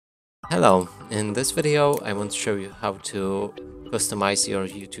Hello, in this video I want to show you how to customize your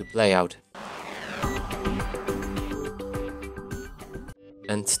YouTube layout.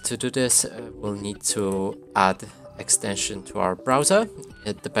 And to do this we'll need to add extension to our browser.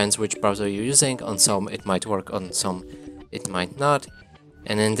 It depends which browser you're using. On some it might work, on some it might not.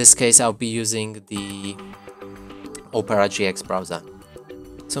 And in this case I'll be using the Opera GX browser.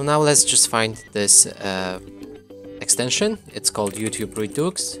 So now let's just find this extension. It's called YouTube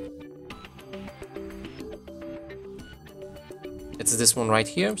Redux. It's this one right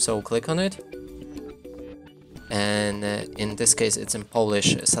here, so click on it. And in this case it's in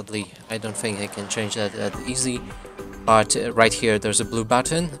Polish. Sadly, I don't think I can change that easy. But right here there's a blue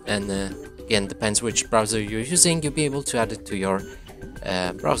button, and again, depends which browser you're using, you'll be able to add it to your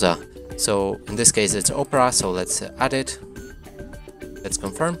browser. So in this case it's Opera, so let's add it. Let's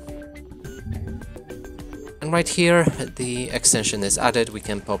confirm. And right here the extension is added. We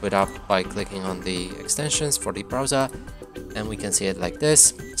can pop it up by clicking on the extensions for the browser, and we can see it like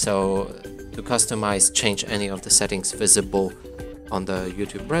this. So to customize, change any of the settings visible on the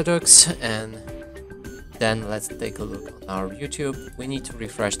YouTube Redux, and then let's take a look on our YouTube. We need to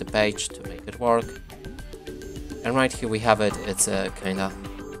refresh the page to make it work. And right here we have it. It's a kind of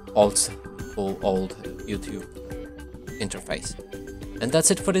old YouTube interface. And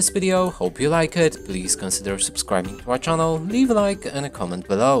that's it for this video. Hope you like it. Please consider subscribing to our channel, leave a like and a comment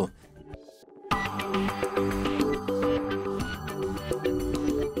below.